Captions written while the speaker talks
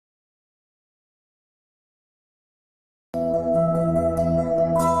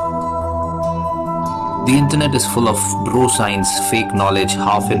The internet is full of bro science, fake knowledge,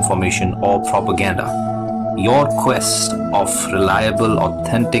 half information, or propaganda. Your quest of reliable,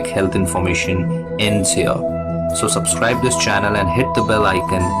 authentic health information ends here. So subscribe this channel and hit the bell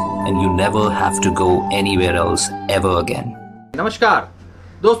icon, and you never have to go anywhere else ever again. नमस्कार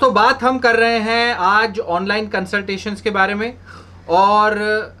दोस्तों, बात हम कर रहे हैं आज online consultations के बारे में। और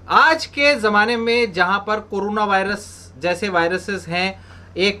आज के ज़माने में जहां पर कोरोना वायरस जैसे वायरसेस हैं,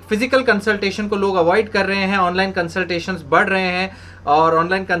 एक फिजिकल कंसल्टेशन को लोग अवॉइड कर रहे हैं, ऑनलाइन कंसल्टेशंस बढ़ रहे हैं। और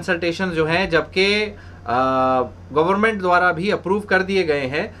ऑनलाइन कंसल्टेशंस जो हैं जबकि गवर्नमेंट द्वारा भी अप्रूव कर दिए गए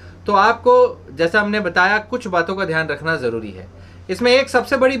हैं, तो आपको जैसा हमने बताया कुछ बातों का ध्यान रखना ज़रूरी है। इसमें एक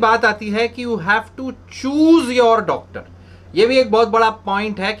सबसे बड़ी बात आती है कि you have to choose your doctor. ये भी एक बहुत बड़ा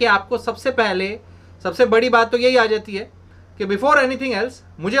पॉइंट है कि आपको सबसे पहले सबसे बड़ी बात तो यही आ जाती है कि बिफोर एनीथिंग एल्स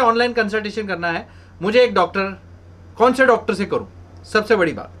मुझे ऑनलाइन कंसल्टेशन करना है, मुझे एक डॉक्टर, कौन से डॉक्टर से करूं। सबसे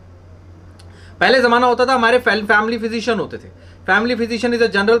बड़ी बात, पहले ज़माना होता था हमारे फैमिली फिजिशियन होते थे। Family physician is a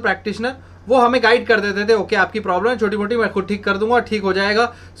general practitioner, वो हमें गाइड कर देते थे, ओके आपकी प्रॉब्लम है छोटी मोटी, मैं खुद ठीक कर दूंगा, ठीक हो जाएगा।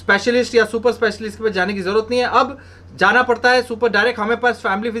 स्पेशलिस्ट या सुपर स्पेशलिस्ट के पास जाने की जरूरत नहीं है। अब जाना पड़ता है सुपर डायरेक्ट, हमें पास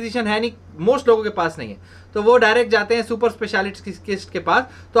फैमिली फिजिशियन है नहीं, मोस्ट लोगों के पास नहीं है, तो वो डायरेक्ट जाते हैं सुपर स्पेशलिस्ट के पास।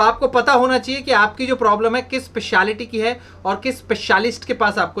 तो आपको पता होना चाहिए कि आपकी जो प्रॉब्लम है किस स्पेशलिटी की है और किस स्पेशलिस्ट के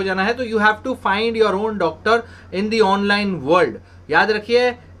पास आपको जाना है। तो you have to find your own doctor in the online world. याद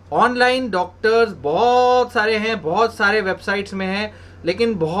रखिए, ऑनलाइन डॉक्टर्स बहुत सारे हैं, बहुत सारे वेबसाइट्स में हैं,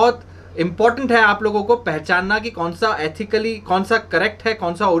 लेकिन बहुत इंपॉर्टेंट है आप लोगों को पहचानना कि कौन सा एथिकली, कौन सा करेक्ट है,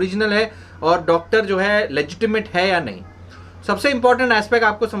 कौन सा ओरिजिनल है और डॉक्टर जो है लेजिटिमेट है या नहीं। सबसे इंपॉर्टेंट एस्पेक्ट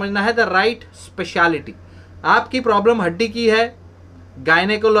आपको समझना है द राइट स्पेशलिटी। आपकी प्रॉब्लम हड्डी की है,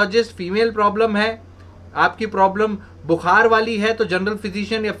 गायनेकोलॉजिस्ट फीमेल प्रॉब्लम है, आपकी प्रॉब्लम बुखार वाली है तो जनरल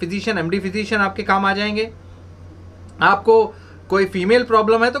फिजिशियन या फिजिशियन एमडी फिजिशियन आपके काम आ जाएंगे। आपको कोई फीमेल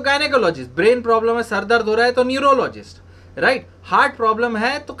प्रॉब्लम है तो गायनेकोलॉजिस्ट, ब्रेन प्रॉब्लम है, सर दर्द हो रहा है तो न्यूरोलॉजिस्ट, राइट। हार्ट प्रॉब्लम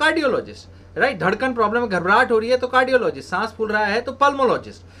है तो कार्डियोलॉजिस्ट, राइट। धड़कन प्रॉब्लम है, घबराहट हो रही है तो कार्डियोलॉजिस्ट, सांस फूल रहा है तो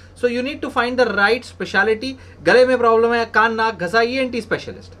पल्मोलॉजिस्ट। So you need to find the right speciality. गले में प्रॉब्लम है, कान नाक घसा, ENT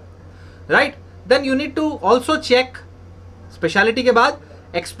specialist, right. Then you need to also check speciality के बाद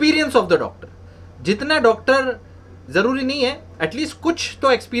एक्सपीरियंस ऑफ द डॉक्टर। जितना डॉक्टर जरूरी नहीं है, एटलीस्ट कुछ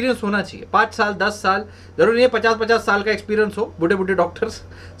तो एक्सपीरियंस होना चाहिए। 5 साल 10 साल जरूरी नहीं है 50-50 साल का एक्सपीरियंस हो, बूढ़े बूढ़े doctors.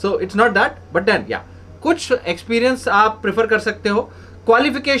 So it's not that, but then या कुछ एक्सपीरियंस आप प्रेफर कर सकते हो।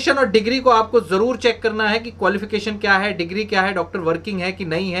 क्वालिफिकेशन और डिग्री को आपको जरूर चेक करना है कि क्वालिफिकेशन क्या है, डिग्री क्या है, डॉक्टर वर्किंग है कि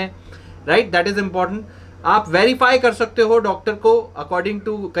नहीं है, राइट। That is important. आप वेरीफाई कर सकते हो डॉक्टर को अकॉर्डिंग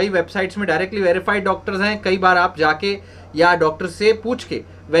टू, कई वेबसाइट्स में डायरेक्टली वेरीफाइड डॉक्टर्स हैं, कई बार आप जाके या डॉक्टर से पूछ के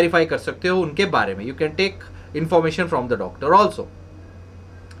वेरीफाई कर सकते हो उनके बारे में। You can take information from the doctor also.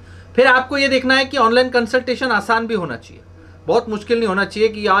 फिर आपको ये देखना है कि ऑनलाइन कंसल्टेशन आसान भी होना चाहिए, बहुत मुश्किल नहीं होना चाहिए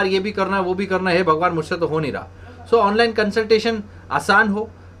कि यार ये भी करना है वो भी करना है, हे भगवान मुझसे तो हो नहीं रहा। सो ऑनलाइन कंसल्टेशन आसान हो,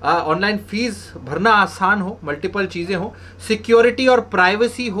 ऑनलाइन फीस भरना आसान हो, मल्टीपल चीज़ें हो, सिक्योरिटी और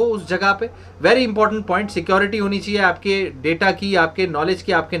प्राइवेसी हो उस जगह पे। वेरी इंपॉर्टेंट पॉइंट, सिक्योरिटी होनी चाहिए आपके डेटा की, आपके नॉलेज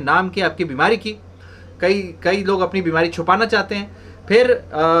की, आपके नाम की, आपकी बीमारी की। कई लोग अपनी बीमारी छुपाना चाहते हैं। फिर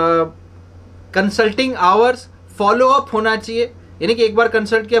कंसल्टिंग आवर्स, फॉलो अप होना चाहिए, यानी कि एक बार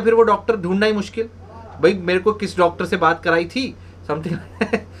कंसल्ट किया फिर वो डॉक्टर ढूंढना ही मुश्किल, भाई मेरे को किस डॉक्टर से बात कराई थी समथिंग।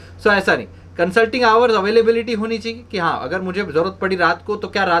 सो ऐसा नहीं, कंसल्टिंग आवर्स अवेलेबिलिटी होनी चाहिए कि हाँ अगर मुझे जरूरत पड़ी रात को तो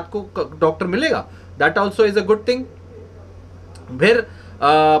क्या रात को डॉक्टर मिलेगा, that also is a good thing. फिर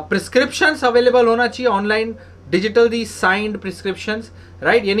प्रिस्क्रिप्शंस अवेलेबल होना चाहिए ऑनलाइन, डिजिटल दी साइंड प्रिस्क्रिप्शंस,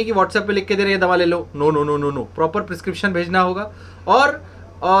 राइट। यानी कि व्हाट्सएप पे लिख के दे रहे हैं दवा ले लो, no no no no no, proper prescription भेजना होगा। और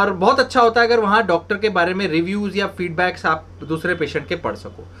बहुत अच्छा होता है अगर वहाँ डॉक्टर के बारे में रिव्यूज़ या फीडबैक्स आप दूसरे पेशेंट के पढ़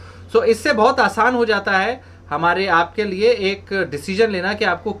सको। सो इससे बहुत आसान हो जाता है हमारे आपके लिए एक डिसीजन लेना कि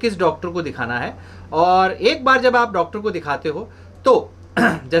आपको किस डॉक्टर को दिखाना है। और एक बार जब आप डॉक्टर को दिखाते हो तो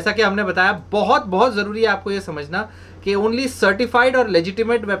जैसा कि हमने बताया, बहुत बहुत ज़रूरी है आपको ये समझना कि ओनली सर्टिफाइड और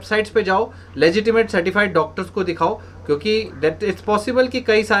लेजिटिमेट वेबसाइट्स पे जाओ, लेजिटिमेट सर्टिफाइड डॉक्टर्स को दिखाओ, क्योंकि दैट इट्स पॉसिबल कि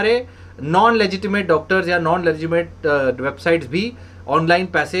कई सारे नॉन लेजिटिमेट डॉक्टर्स या नॉन लेजिटिमेट वेबसाइट्स भी ऑनलाइन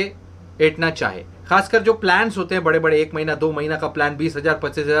पैसे ऐंठना चाहे। खासकर जो प्लान्स होते हैं बड़े बड़े, 1 महीना 2 महीना का plan, 20,000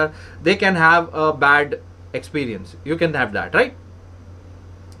 25,000, they can have a bad experience, you can have that, right.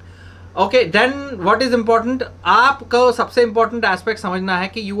 Okay, then what is important, आपको सबसे इंपॉर्टेंट एस्पेक्ट समझना है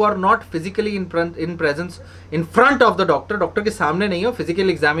कि you are not physically in presence in front of the doctor. Doctor के सामने नहीं हो, physical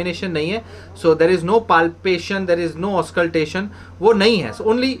examination नहीं है, सो there is no palpation, there is no auscultation, वो नहीं है। सो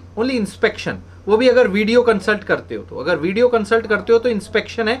ओनली इंस्पेक्शन, वो भी अगर वीडियो कंसल्ट करते हो तो। अगर वीडियो कंसल्ट करते हो तो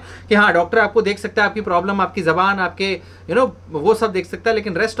इंस्पेक्शन है कि हाँ डॉक्टर आपको देख सकता है, आपकी प्रॉब्लम, आपकी जबान, आपके वो सब देख सकता है,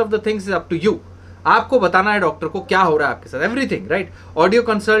 लेकिन rest of the things is up to you. आपको बताना है डॉक्टर को क्या हो रहा है आपके साथ, एवरीथिंग, राइट। ऑडियो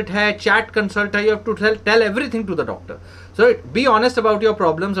कंसल्ट है, चैट कंसल्ट है, you have to tell everything to the doctor. So be honest about your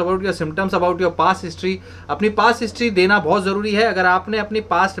problems, about your symptoms, about your past history. अपनी पास्ट हिस्ट्री देना बहुत जरूरी है। अगर आपने अपनी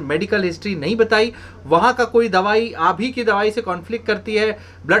पास्ट मेडिकल हिस्ट्री नहीं बताई, वहां का कोई दवाई आप ही की दवाई से कॉन्फ्लिक्ट करती है,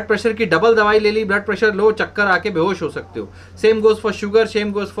 ब्लड प्रेशर की डबल दवाई ले ली, ब्लड प्रेशर लो, चक्कर आके बेहोश हो सकते हो। Same goes for sugar,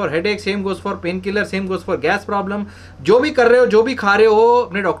 same goes for headache, same goes for pain killer, same goes for gas problem. जो भी कर रहे हो, जो भी खा रहे हो,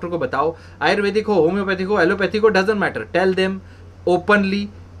 अपने डॉक्टर को बताओ। आयुर्वेदिक हो, होम्योपैथिक हो, एलोपैथिक हो, doesn't matter, tell them openly,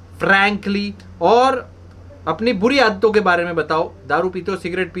 frankly. और अपनी बुरी आदतों के बारे में बताओ। दारू पीते हो,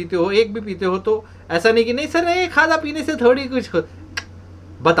 सिगरेट पीते हो, एक भी पीते हो तो ऐसा नहीं कि नहीं सर ये खाना पीने से थोड़ी कुछ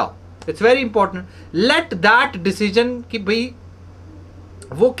बताओ। It's very important. Let that decision कि भाई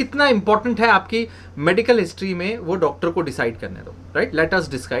वो कितना इंपॉर्टेंट है आपकी मेडिकल हिस्ट्री में, वो डॉक्टर को डिसाइड करने दो, right. Let us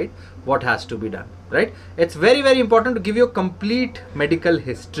decide what has to be done, right. It's very very important to give you complete medical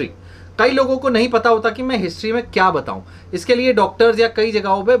history. कई लोगों को नहीं पता होता कि मैं हिस्ट्री में क्या बताऊं। इसके लिए डॉक्टर्स या कई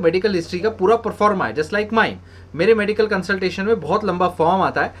जगहों पे मेडिकल हिस्ट्री का पूरा परफॉर्मा है, जस्ट लाइक माइन। मेरे मेडिकल कंसल्टेशन में बहुत लंबा फॉर्म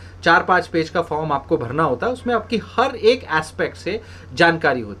आता है, 4-5 पेज का फॉर्म आपको भरना होता है। उसमें आपकी हर एक एस्पेक्ट से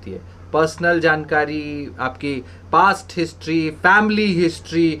जानकारी होती है, पर्सनल जानकारी, आपकी पास्ट हिस्ट्री, फैमिली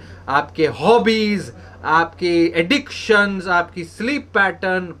हिस्ट्री, आपके हॉबीज, आपके एडिक्शंस, आपकी स्लीप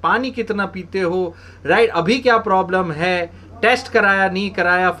पैटर्न, पानी कितना पीते हो, राइट, अभी क्या प्रॉब्लम है, टेस्ट कराया नहीं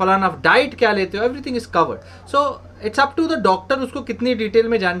कराया, फलाना डाइट क्या लेते हो, everything is covered. So it's up to the doctor, उसको कितनी डिटेल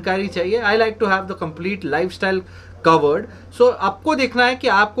में जानकारी चाहिए। I like to have the complete lifestyle covered. सो आपको देखना है कि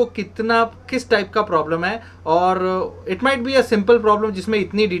आपको कितना, किस टाइप का प्रॉब्लम है, और it might be a simple problem जिसमें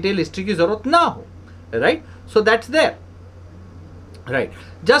इतनी डिटेल हिस्ट्री की जरूरत ना हो, right. So that's there, right.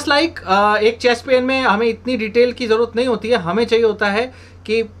 Just like एक चेस्ट पेन में हमें इतनी डिटेल की जरूरत नहीं होती है। हमें चाहिए होता है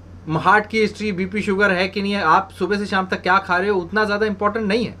कि हार्ट की हिस्ट्री, बीपी शुगर है कि नहीं है, आप सुबह से शाम तक क्या खा रहे हो, उतना ज़्यादा इंपॉर्टेंट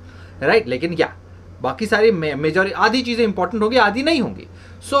नहीं है, राइट। लेकिन क्या बाकी सारी मेजॉरिटी, आधी चीज़ें इंपॉर्टेंट होगी, आधी नहीं होंगी।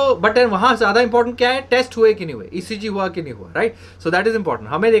 सो बट वहाँ ज़्यादा इंपॉर्टेंट क्या है, टेस्ट हुए कि नहीं हुए, ईसीजी हुआ कि नहीं हुआ, right. So that is important.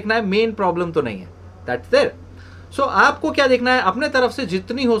 हमें देखना है मेन प्रॉब्लम तो नहीं है, दैट्स देयर। सो आपको क्या देखना है, अपने तरफ से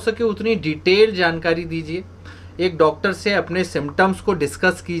जितनी हो सके उतनी डिटेल जानकारी दीजिए। एक डॉक्टर से अपने सिम्टम्स को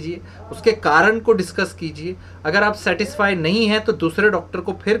डिस्कस कीजिए, उसके कारण को डिस्कस कीजिए। अगर आप सेटिस्फाई नहीं हैं तो दूसरे डॉक्टर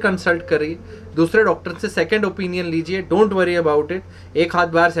को फिर कंसल्ट करिए, दूसरे डॉक्टर से सेकंड ओपिनियन लीजिए। डोंट वरी अबाउट इट, एक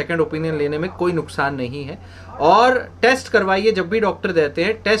आध बार सेकंड ओपिनियन लेने में कोई नुकसान नहीं है। और टेस्ट करवाइए जब भी डॉक्टर देते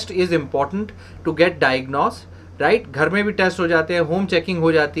हैं। Test is important to get diagnose, right. घर में भी टेस्ट हो जाते हैं, होम चेकिंग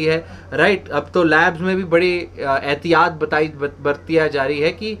हो जाती है, राइट। अब तो लैब्स में भी बड़ी एहतियात बरती जा रही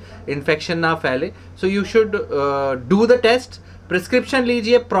है कि इन्फेक्शन ना फैले। So you should do the test. Prescription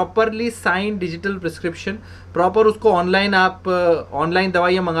लीजिए, properly sign digital prescription, proper उसको ऑनलाइन, आप ऑनलाइन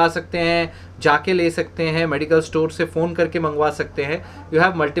दवाइयाँ मंगा सकते हैं, जाके ले सकते हैं, मेडिकल स्टोर से फ़ोन करके मंगवा सकते हैं। You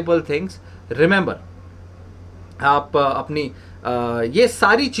have multiple things. Remember, आप अपनी ये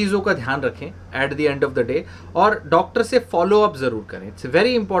सारी चीज़ों का ध्यान रखें at the end of the day, और डॉक्टर से फॉलो अप ज़रूर करें। इट्स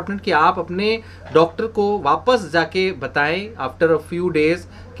वेरी इंपॉर्टेंट कि आप अपने डॉक्टर को वापस जाके बताएं आफ्टर अ फ्यू डेज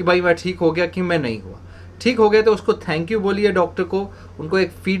कि भाई मैं ठीक हो गया कि मैं नहीं हुआ। ठीक हो गया तो उसको थैंक यू बोलिए डॉक्टर को, उनको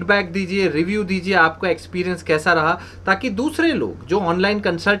एक फीडबैक दीजिए, रिव्यू दीजिए, आपका एक्सपीरियंस कैसा रहा, ताकि दूसरे लोग जो ऑनलाइन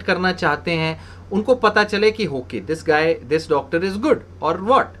कंसल्ट करना चाहते हैं उनको पता चले कि okay this doctor is good और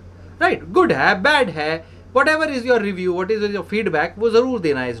व्हाट, राइट। गुड है, बैड है, whatever is your review, what is your feedback, वो ज़रूर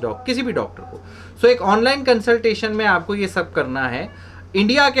देना है इस किसी भी डॉक्टर को। सो एक ऑनलाइन कंसल्टेशन में आपको ये सब करना है।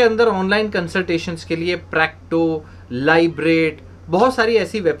 इंडिया के अंदर ऑनलाइन कंसल्टेशंस के लिए प्रैक्टो, लाइब्रेट, बहुत सारी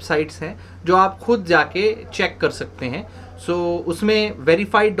ऐसी वेबसाइट्स हैं जो आप खुद जाके चेक कर सकते हैं। सो उसमें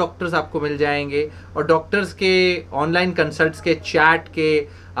वेरीफाइड डॉक्टर्स आपको मिल जाएंगे, और डॉक्टर्स के ऑनलाइन कंसल्ट्स के, चैट के,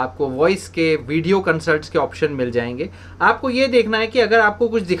 आपको वॉइस के, वीडियो कंसल्ट्स के ऑप्शन मिल जाएंगे। आपको ये देखना है कि अगर आपको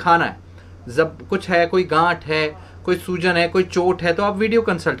कुछ दिखाना है, जब कुछ है, कोई गांठ है, कोई सूजन है, कोई चोट है, तो आप वीडियो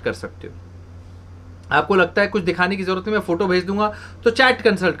कंसल्ट कर सकते हो। आपको लगता है कुछ दिखाने की जरूरत नहीं, मैं फोटो भेज दूंगा, तो चैट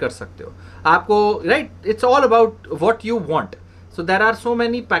कंसल्ट कर सकते हो आपको, right. It's all about what you want. So there are so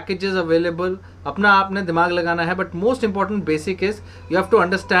many packages available. अपना आपने दिमाग लगाना है, but most important basic is you have to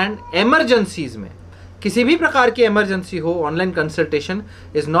understand emergencies में, किसी भी प्रकार की इमरजेंसी हो, online consultation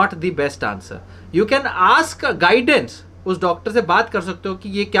is not the best answer. You can ask guidance, उस डॉक्टर से बात कर सकते हो कि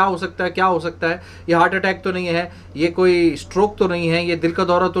ये क्या हो सकता है, क्या हो सकता है, ये हार्ट अटैक तो नहीं है, ये कोई स्ट्रोक तो नहीं है, ये दिल का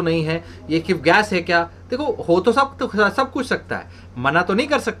दौरा तो नहीं है, ये किफ गैस है क्या। देखो हो तो सब कुछ सकता है, मना तो नहीं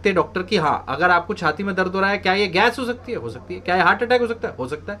कर सकते डॉक्टर कि हाँ अगर आपको छाती में दर्द हो रहा है, क्या ये गैस हो सकती है, हो सकती है, क्या ये हार्ट अटैक हो सकता है, हो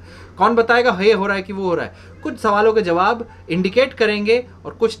सकता है। कौन बताएगा ये हो रहा है कि वो हो रहा है। कुछ सवालों के जवाब इंडिकेट करेंगे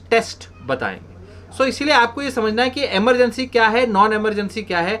और कुछ टेस्ट बताएंगे। सो इसीलिए आपको ये समझना है कि इमरजेंसी क्या है, नॉन इमरजेंसी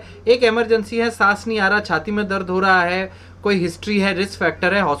क्या है। एक इमरजेंसी है, सांस नहीं आ रहा, छाती में दर्द हो रहा है, कोई हिस्ट्री है, रिस्क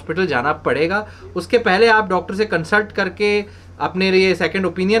फैक्टर है, हॉस्पिटल जाना पड़ेगा। उसके पहले आप डॉक्टर से कंसल्ट करके अपने लिए सेकंड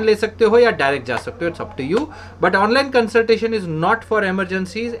ओपिनियन ले सकते हो या डायरेक्ट जा सकते हो, it's up to you. But online consultation is not for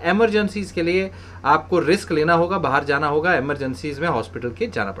emergencies. Emergencies के लिए आपको रिस्क लेना होगा, बाहर जाना होगा, इमरजेंसीज में हॉस्पिटल के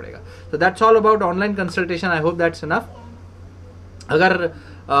जाना पड़ेगा। तो that's all about online consultation. I hope that's enough. अगर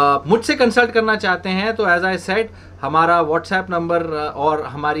मुझसे कंसल्ट करना चाहते हैं तो एज आई सेड, हमारा व्हाट्सएप नंबर और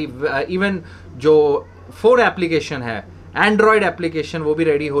हमारी इवन जो फ़ोन एप्लीकेशन है, एंड्रॉयड एप्लीकेशन, वो भी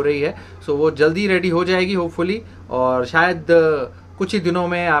रेडी हो रही है। सो वो जल्दी रेडी हो जाएगी होपफुली, और शायद कुछ ही दिनों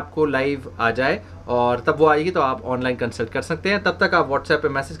में आपको लाइव आ जाए, और तब वो आएगी तो आप ऑनलाइन कंसल्ट कर सकते हैं। तब तक आप व्हाट्सएप पे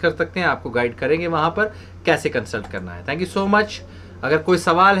मैसेज कर सकते हैं, आपको गाइड करेंगे वहाँ पर कैसे कंसल्ट करना है। Thank you so much. अगर कोई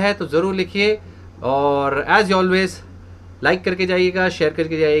सवाल है तो ज़रूर लिखिए, और एज ऑलवेज लाइक करके जाइएगा, शेयर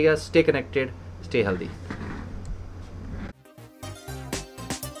करके जाइएगा। Stay connected, stay healthy.